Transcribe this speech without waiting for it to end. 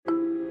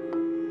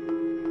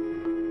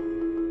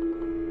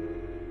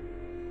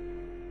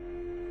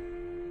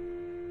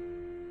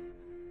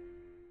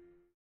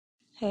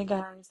Hey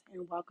guys,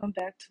 and welcome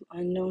back to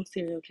Unknown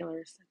Serial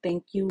Killers.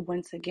 Thank you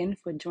once again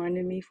for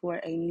joining me for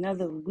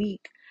another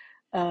week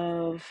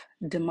of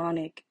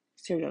demonic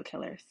serial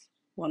killers.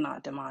 Well,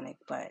 not demonic,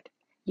 but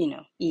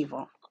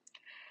evil.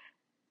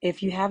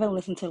 If you haven't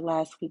listened to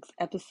last week's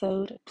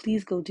episode,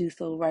 please go do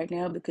so right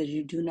now because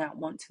you do not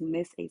want to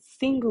miss a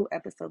single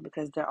episode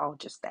because they're all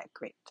just that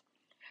great.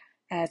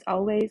 As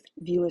always,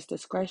 viewers'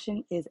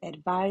 discretion is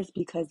advised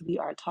because we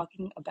are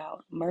talking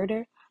about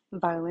murder,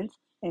 violence,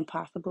 and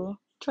possible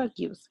drug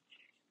use.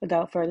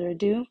 Without further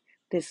ado,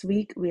 this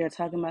week we are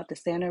talking about the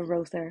Santa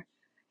Rosa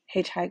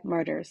hitchhike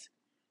murders.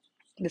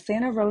 The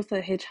Santa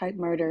Rosa hitchhike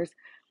murders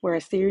were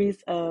a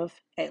series of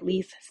at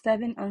least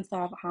 7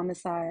 unsolved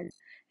homicides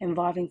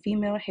involving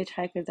female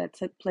hitchhikers that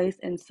took place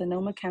in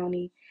Sonoma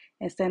County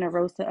and Santa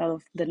Rosa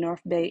of the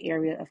North Bay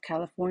area of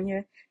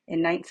California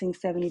in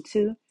 1972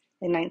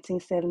 and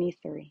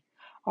 1973.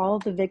 All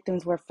of the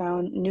victims were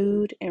found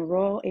nude in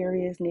rural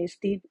areas near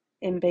steep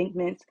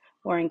embankments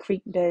or in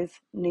creek beds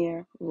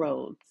near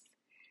roads.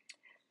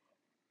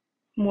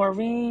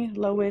 Maureen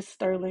Lois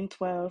Sterling,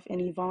 12,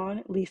 and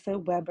Yvonne Lisa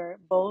Weber,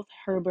 both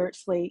Herbert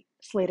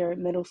Slater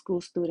Middle School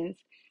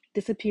students,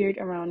 disappeared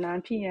around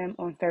 9 p.m.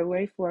 on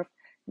February 4,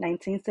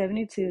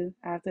 1972,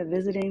 after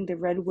visiting the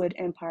Redwood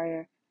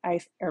Empire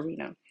Ice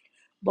Arena.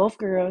 Both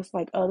girls,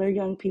 like other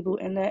young people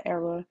in that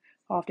era,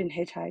 often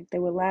hitchhiked. They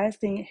were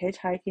last seen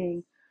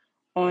hitchhiking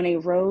on a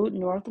road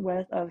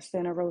northwest of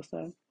Santa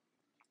Rosa.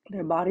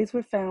 Their bodies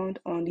were found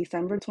on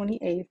December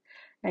 28,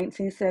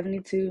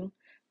 1972,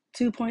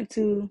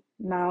 2.2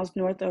 miles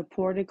north of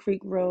Porter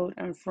Creek Road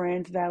and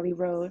Franz Valley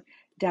Road,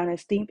 down a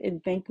steep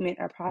embankment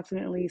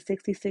approximately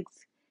 66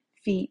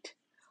 feet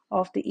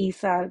off the east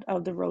side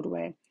of the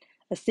roadway.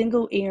 A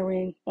single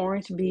earring,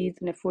 orange beads,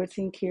 and a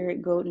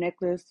 14-karat gold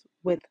necklace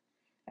with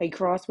a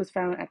cross was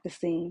found at the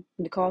scene.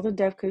 The cause of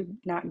death could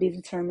not be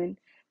determined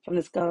from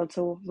the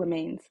skeletal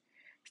remains.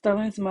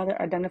 Sterling's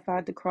mother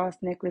identified the cross,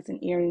 necklace,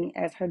 and earring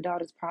as her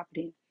daughter's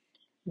property.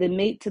 The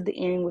mate to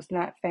the earring was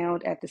not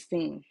found at the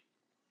scene.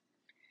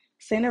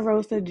 Santa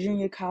Rosa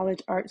Junior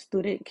College art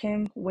student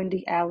Kim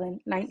Wendy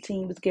Allen,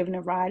 19, was given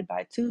a ride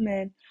by two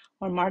men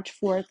on March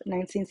 4,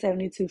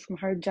 1972, from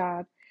her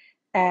job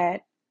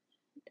at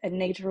a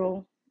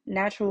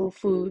natural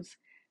foods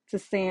to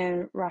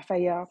San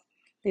Rafael.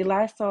 They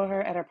last saw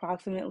her at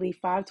approximately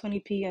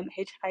 5:20 p.m.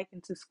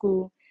 hitchhiking to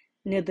school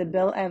near the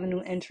Bell Avenue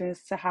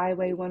entrance to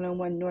Highway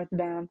 101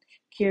 northbound,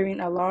 carrying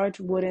a large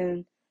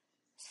wooden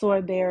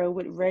soy barrel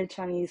with red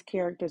Chinese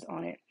characters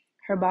on it.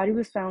 Her body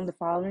was found the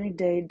following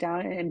day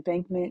down an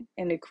embankment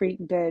in a creek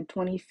bed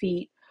 20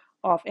 feet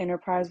off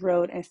Enterprise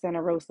Road in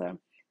Santa Rosa.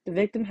 The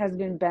victim has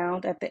been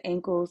bound at the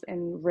ankles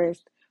and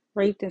wrists,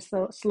 raped and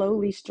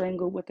slowly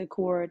strangled with a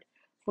cord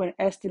for an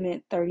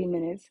estimate 30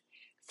 minutes.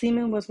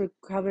 Semen was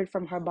recovered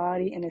from her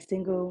body and a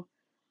single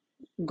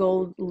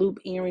gold loop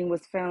earring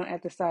was found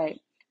at the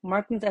site.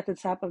 Markings at the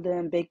top of the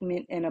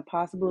embankment and a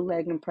possible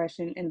leg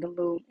impression in the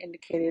loop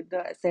indicated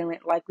the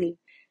assailant likely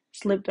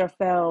slipped or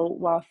fell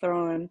while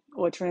throwing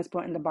or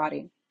transporting the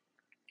body.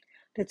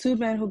 The two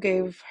men who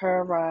gave her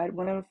a ride,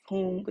 one of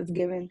whom was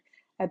given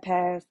a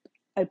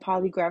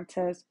polygraph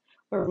test,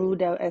 were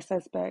ruled out as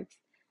suspects.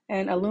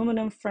 An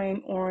aluminum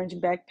frame orange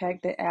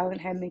backpack that Allen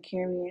had been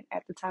carrying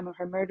at the time of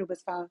her murder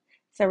was found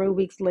several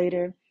weeks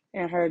later,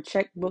 and her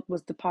checkbook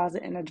was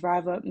deposited in a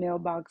drive-up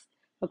mailbox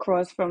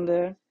across from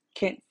the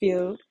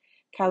Kentfield,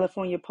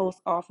 California post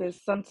office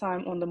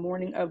sometime on the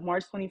morning of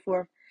March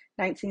 24th,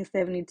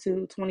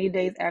 1972, 20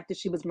 days after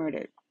she was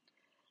murdered.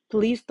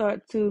 Police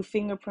thought two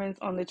fingerprints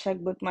on the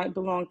checkbook might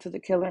belong to the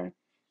killer.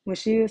 When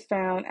she was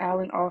found,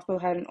 Allen also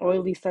had an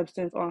oily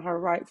substance on her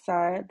right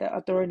side that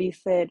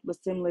authorities said was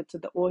similar to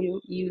the oil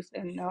used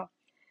in a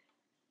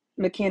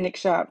mechanic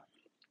shop.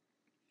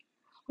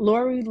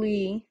 Lori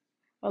Lee,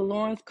 a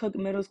Lawrence Cook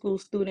Middle School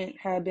student,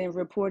 had been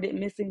reported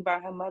missing by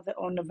her mother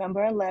on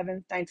November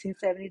 11,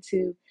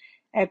 1972,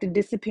 after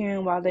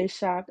disappearing while they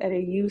shopped at a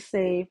used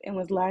Save, and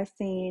was last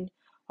seen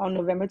on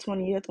November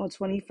 20th or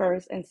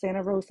 21st in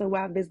Santa Rosa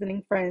while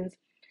visiting friends,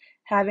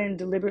 having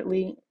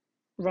deliberately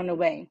run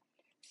away.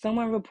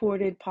 Someone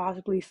reported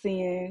possibly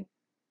seeing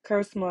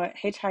Kersmart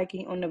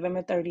hitchhiking on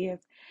November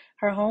 30th.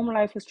 Her home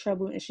life was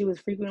troubled and she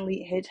was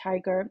frequently a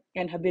hitchhiker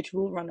and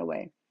habitual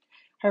runaway.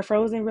 Her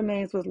frozen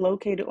remains was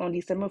located on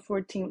December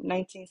 14,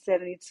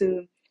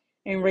 1972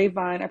 in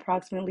Ravine,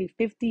 approximately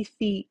 50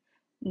 feet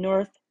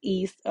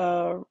northeast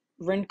of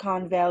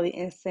Rincon Valley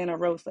in Santa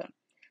Rosa.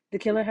 The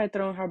killer had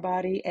thrown her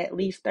body at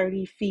least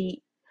 30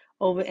 feet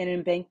over an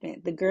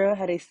embankment. The girl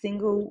had a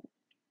single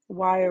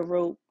wire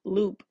rope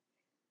loop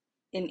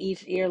in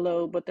each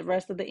earlobe, but the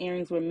rest of the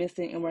earrings were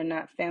missing and were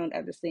not found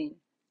at the scene.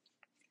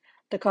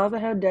 The cause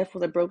of her death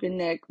was a broken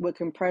neck with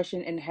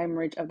compression and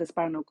hemorrhage of the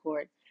spinal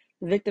cord.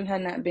 The victim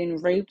had not been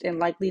raped and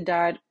likely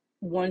died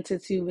 1 to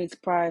 2 weeks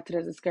prior to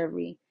the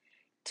discovery.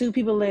 Two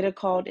people later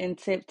called in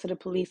tips to the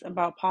police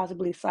about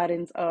possibly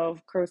sightings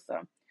of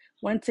Cursa.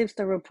 One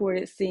tipster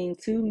reported seeing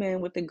two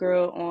men with a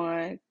girl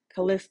on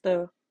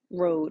Callista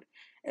Road.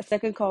 A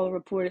second caller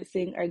reported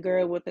seeing a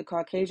girl with a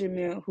Caucasian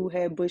man who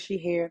had bushy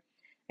hair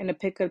and a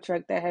pickup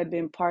truck that had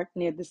been parked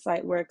near the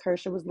site where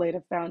Kershaw was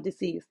later found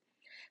deceased.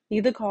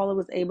 Neither caller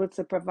was able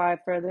to provide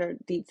further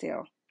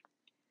detail.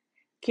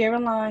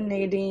 Caroline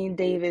Nadine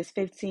Davis,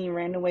 15,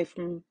 ran away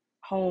from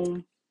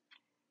home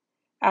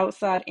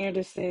outside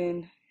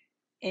Anderson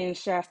in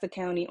Shasta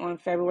County on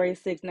February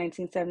 6,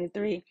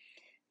 1973,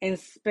 and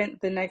spent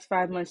the next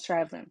 5 months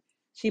traveling.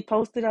 She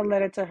posted a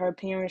letter to her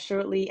parents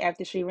shortly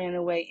after she ran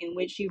away, in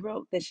which she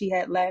wrote that she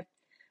had left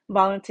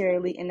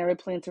voluntarily and never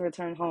planned to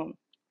return home.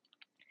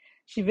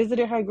 She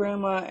visited her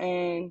grandma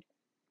in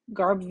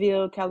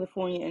Garbville,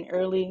 California in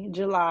early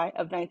July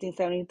of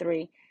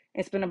 1973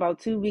 and spent about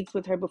 2 weeks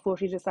with her before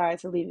she decided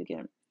to leave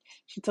again.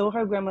 She told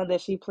her grandma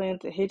that she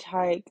planned to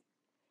hitchhike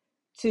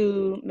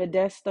to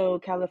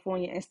Modesto,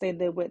 California, and stay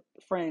there with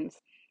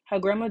friends. Her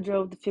grandma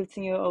drove the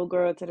 15-year-old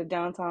girl to the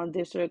downtown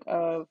district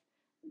of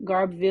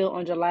Garbville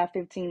on July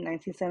 15,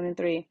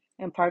 1973,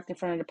 and parked in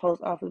front of the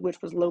post office,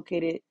 which was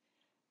located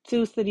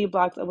 2 city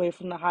blocks away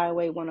from the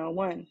Highway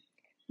 101.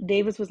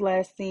 Davis was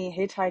last seen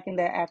hitchhiking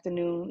that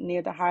afternoon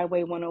near the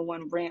Highway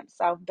 101 ramp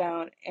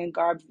southbound in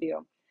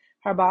Garbville.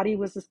 Her body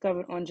was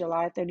discovered on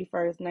July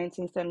 31st,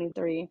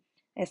 1973,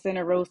 in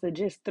Santa Rosa,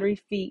 just 3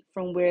 feet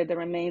from where the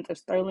remains of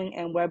Sterling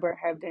and Weber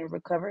had been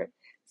recovered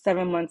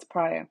 7 months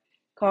prior.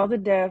 Cause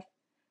of death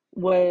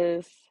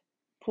was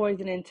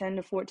poisoning 10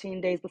 to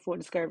 14 days before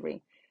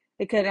discovery.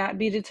 It could not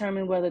be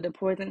determined whether the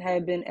poison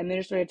had been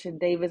administered to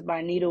Davis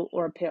by needle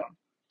or pill.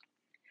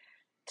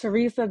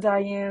 Teresa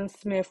Diane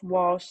Smith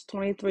Walsh,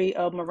 23,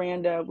 of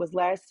Miranda, was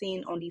last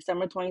seen on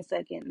December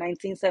 22nd,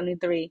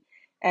 1973,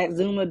 at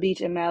Zuma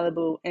Beach in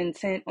Malibu,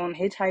 intent on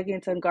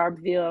hitchhiking to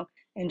Garbville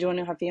and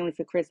joining her family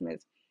for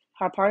Christmas.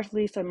 Her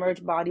partially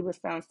submerged body was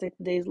found 6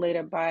 days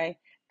later by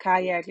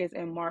kayakers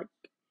in Mark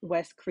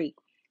West Creek.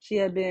 She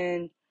had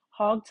been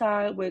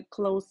hogtied with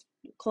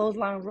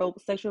clothesline rope,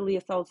 sexually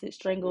assaulted,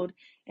 strangled,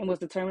 and was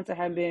determined to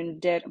have been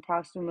dead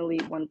approximately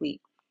 1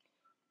 week.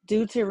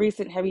 Due to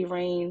recent heavy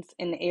rains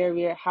in the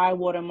area, high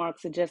water mark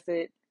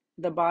suggested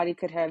the body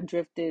could have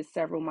drifted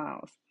several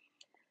miles.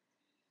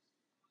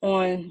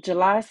 On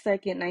July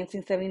 2nd,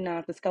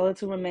 1979, the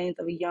skeletal remains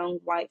of a young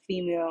white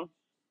female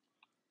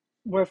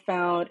were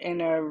found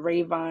in a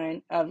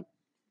ravine of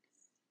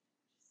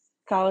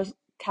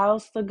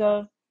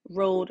Calistoga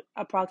Road,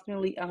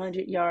 approximately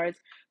 100 yards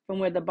from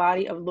where the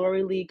body of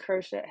Lori Lee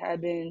Kershaw had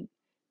been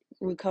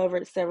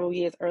recovered several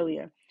years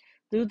earlier.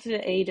 Due to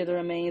the age of the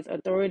remains,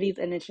 authorities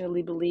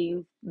initially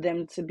believed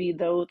them to be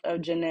those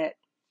of Jeanette,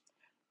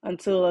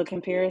 until a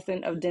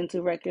comparison of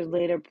dental records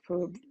later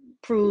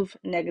proved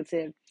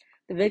negative.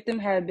 The victim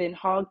had been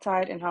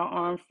hogtied and her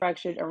arm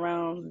fractured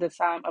around the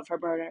time of her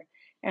murder,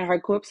 and her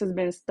corpse has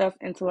been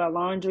stuffed into a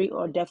laundry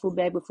or duffel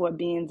bag before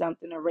being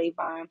dumped in a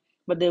ravine,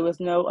 but there was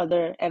no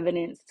other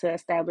evidence to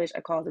establish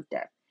a cause of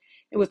death.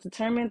 It was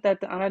determined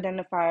that the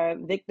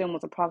unidentified victim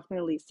was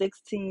approximately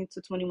 16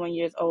 to 21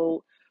 years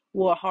old,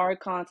 wore hard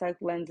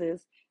contact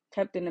lenses,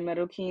 kept in a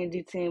metal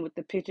candy tin with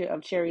the picture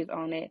of cherries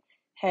on it,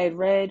 had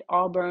red,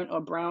 auburn, or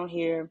brown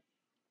hair,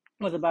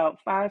 was about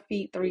 5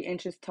 feet 3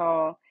 inches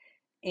tall,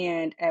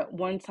 and at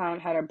one time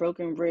had a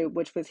broken rib,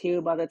 which was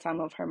healed by the time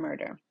of her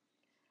murder.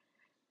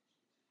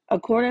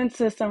 According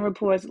to some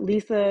reports,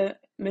 Lisa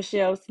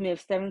Michelle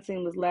Smith,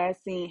 17, was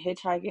last seen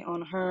hitchhiking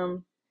on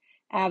Herm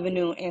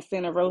Avenue in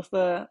Santa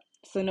Rosa,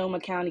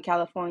 Sonoma County,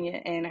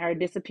 California, and her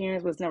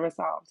disappearance was never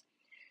solved.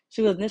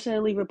 She was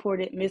initially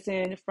reported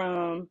missing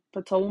from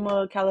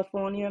Petaluma,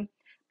 California,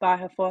 by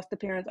her foster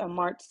parents on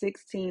March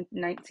 16,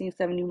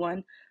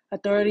 1971.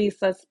 Authorities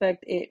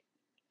suspect it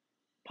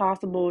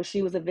possible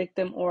she was a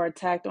victim or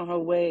attacked on her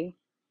way.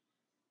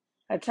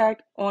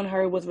 Attack on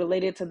her was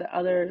related to the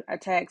other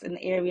attacks in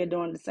the area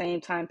during the same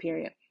time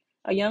period.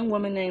 A young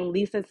woman named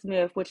Lisa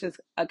Smith, which is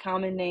a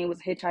common name, was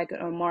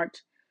hitchhiking on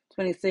March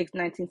 26,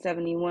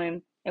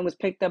 1971, and was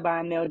picked up by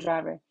a male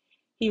driver.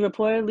 He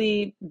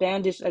reportedly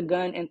brandished a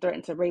gun and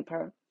threatened to rape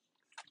her.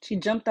 She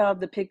jumped out of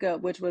the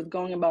pickup, which was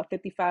going about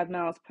 55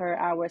 miles per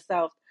hour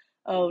south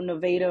of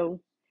Novato,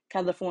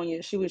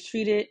 California. She was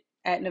treated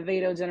at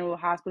Novato General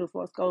Hospital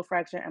for a skull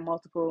fracture and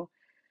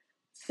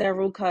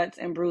several cuts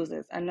and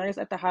bruises. A nurse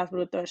at the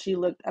hospital thought she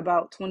looked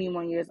about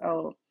 21 years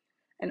old.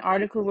 An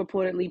article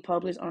reportedly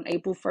published on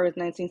April 1st,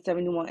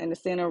 1971, in the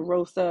Santa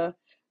Rosa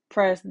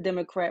Press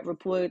Democrat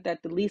reported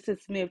that the Lisa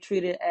Smith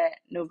treated at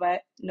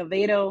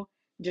Novato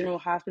General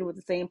Hospital was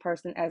the same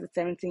person as the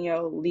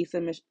 17-year-old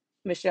Lisa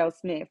Michelle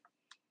Smith.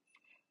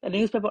 The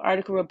newspaper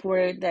article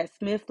reported that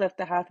Smith left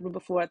the hospital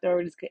before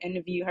authorities could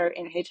interview her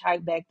and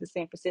hitchhiked back to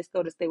San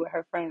Francisco to stay with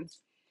her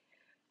friends.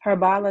 Her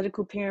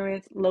biological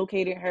parents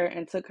located her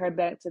and took her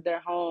back to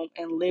their home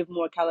in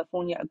Livermore,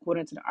 California,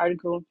 according to the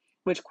article,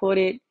 which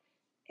quoted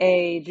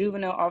a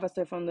juvenile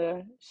officer from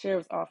the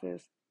sheriff's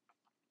office.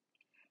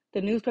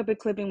 The newspaper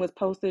clipping was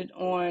posted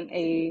on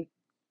a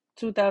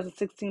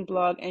 2016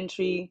 blog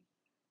entry.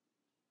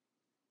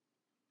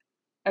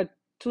 A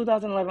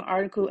 2011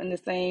 article in the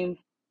same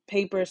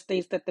paper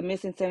states that the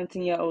missing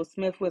 17-year-old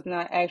Smith was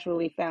not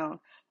actually found.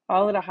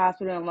 All of the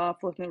hospital and law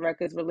enforcement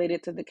records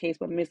related to the case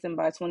were missing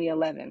by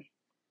 2011.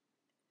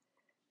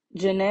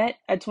 Jeanette,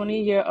 a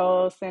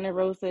 20-year-old Santa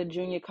Rosa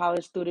Junior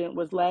College student,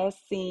 was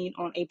last seen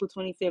on April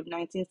 25th,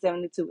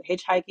 1972,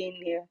 hitchhiking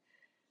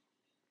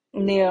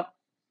near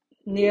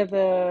near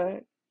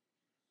the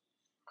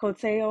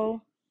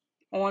Coteo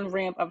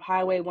on-ramp of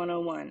Highway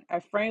 101.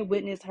 A friend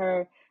witnessed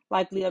her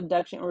likely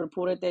abduction and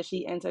reported that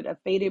she entered a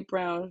faded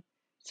brown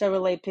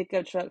Chevrolet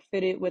pickup truck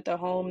fitted with a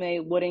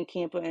homemade wooden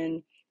camper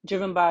and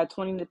driven by a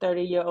 20 to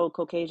 30-year-old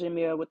Caucasian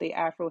male with a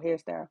afro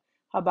hairstyle.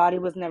 Her body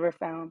was never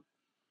found.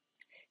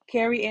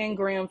 Carrie Ann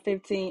Graham,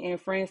 15,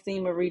 and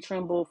Francine Marie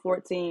Trimble,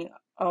 14,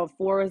 of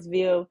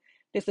Forestville,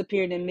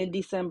 disappeared in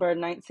mid-December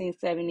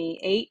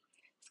 1978.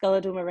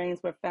 Skeletal remains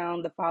were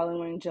found the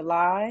following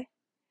July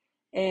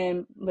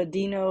in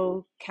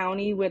Medina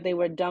County, where they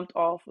were dumped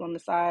off on the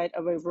side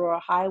of a rural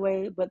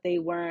highway, but they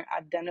weren't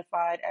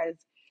identified as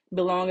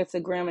belonging to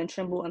Graham and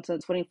Trimble until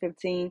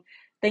 2015,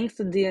 thanks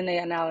to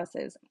DNA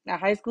analysis. A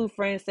high school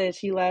friend said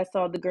she last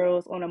saw the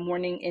girls on a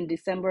morning in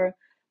December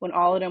when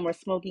all of them were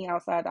smoking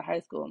outside the high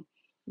school.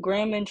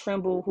 Graham and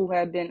Trimble, who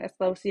had been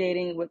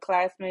associating with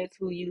classmates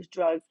who used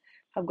drugs,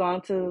 have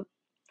gone to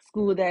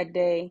school that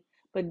day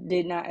but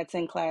did not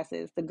attend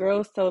classes. The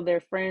girls told their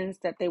friends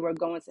that they were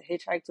going to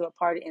hitchhike to a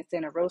party in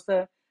Santa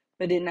Rosa,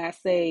 but did not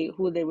say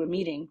who they were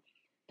meeting.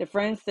 The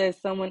friends said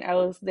someone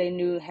else they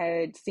knew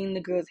had seen the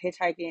girls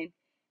hitchhiking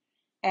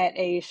at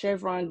a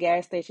Chevron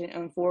gas station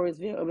in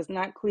Forestville. It was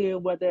not clear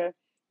whether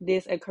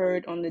this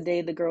occurred on the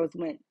day the girls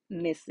went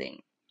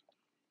missing.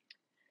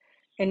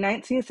 In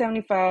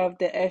 1975,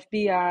 the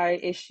FBI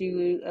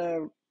issued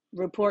a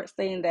report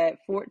stating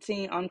that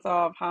 14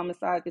 unsolved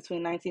homicides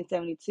between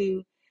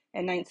 1972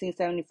 and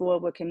 1974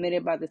 were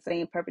committed by the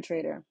same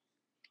perpetrator.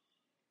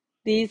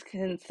 These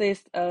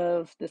consist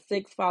of the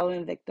six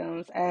following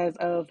victims as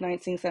of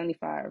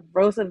 1975.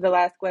 Rosa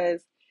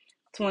Velasquez,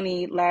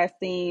 20, last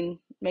seen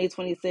May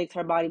 26.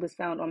 Her body was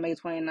found on May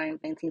 29,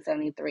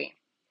 1973.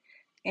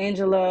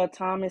 Angela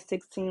Thomas,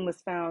 16, was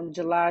found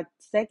July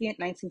 2nd,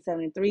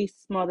 1973,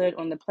 smothered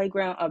on the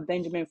playground of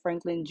Benjamin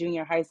Franklin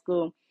Junior High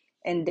School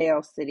in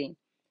Dale City.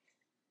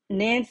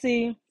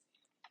 Nancy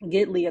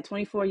Gidley, a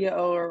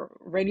 24-year-old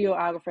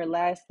radiographer,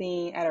 last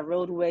seen at a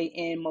Roadway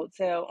Inn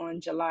motel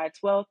on July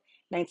 12,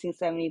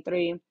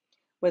 1973,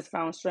 was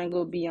found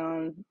strangled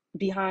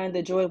behind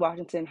the George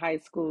Washington High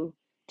School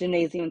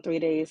gymnasium 3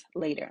 days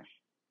later.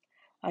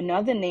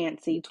 Another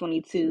Nancy,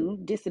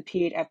 22,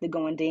 disappeared after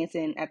going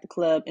dancing at the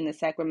club in the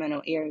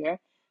Sacramento area.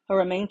 Her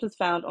remains was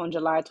found on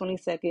July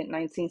 22nd,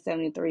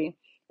 1973,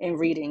 in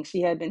Reading.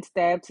 She had been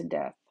stabbed to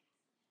death.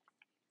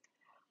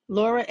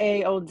 Laura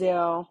A.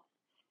 Odell,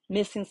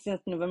 missing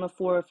since November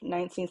 4th,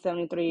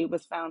 1973,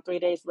 was found 3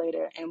 days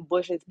later in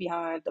bushes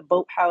behind the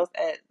boathouse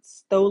at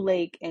Stowe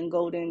Lake and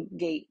Golden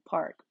Gate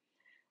Park.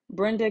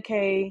 Brenda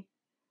K.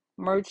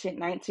 Merchant,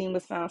 19,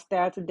 was found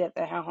stabbed to death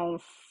at her home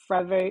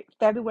February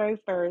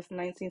 1st,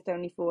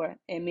 1974,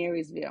 in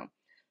Marysville.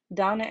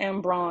 Donna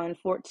M. Braun,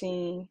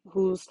 14,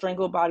 whose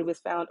strangled body was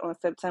found on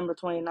September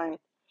 29th,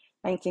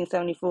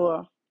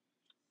 1974.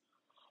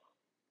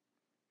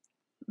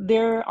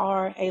 There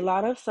are a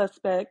lot of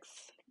suspects,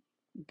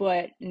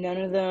 but none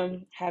of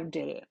them have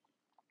did it.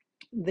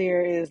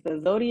 There is the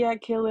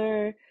Zodiac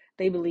Killer.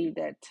 They believe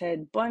that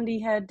Ted Bundy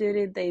had did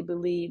it. They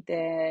believe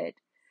that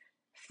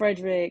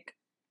Frederick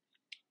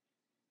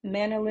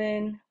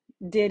Manilin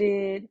did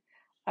it.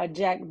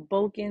 Jack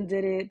Bolkin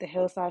did it. The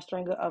Hillside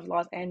Strangler of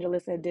Los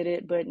Angeles had did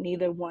it, but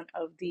neither one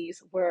of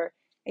these were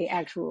a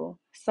actual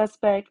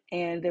suspect,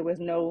 and there was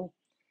no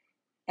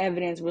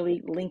evidence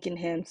really linking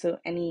him to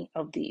any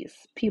of these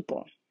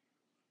people.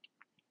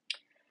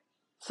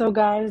 So,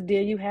 guys,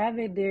 there you have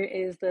it. There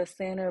is the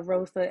Santa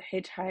Rosa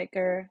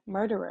hitchhiker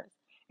murderer.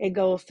 It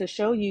goes to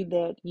show you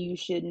that you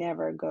should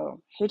never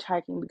go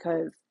hitchhiking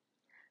because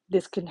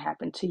this can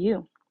happen to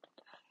you.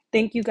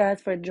 Thank you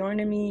guys for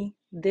joining me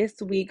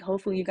this week.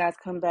 Hopefully, you guys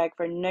come back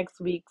for next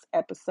week's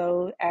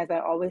episode. As I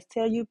always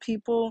tell you,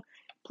 people,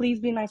 please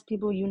be nice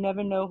people. You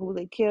never know who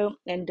they kill,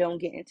 and don't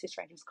get into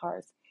strangers'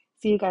 cars.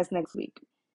 See you guys next week.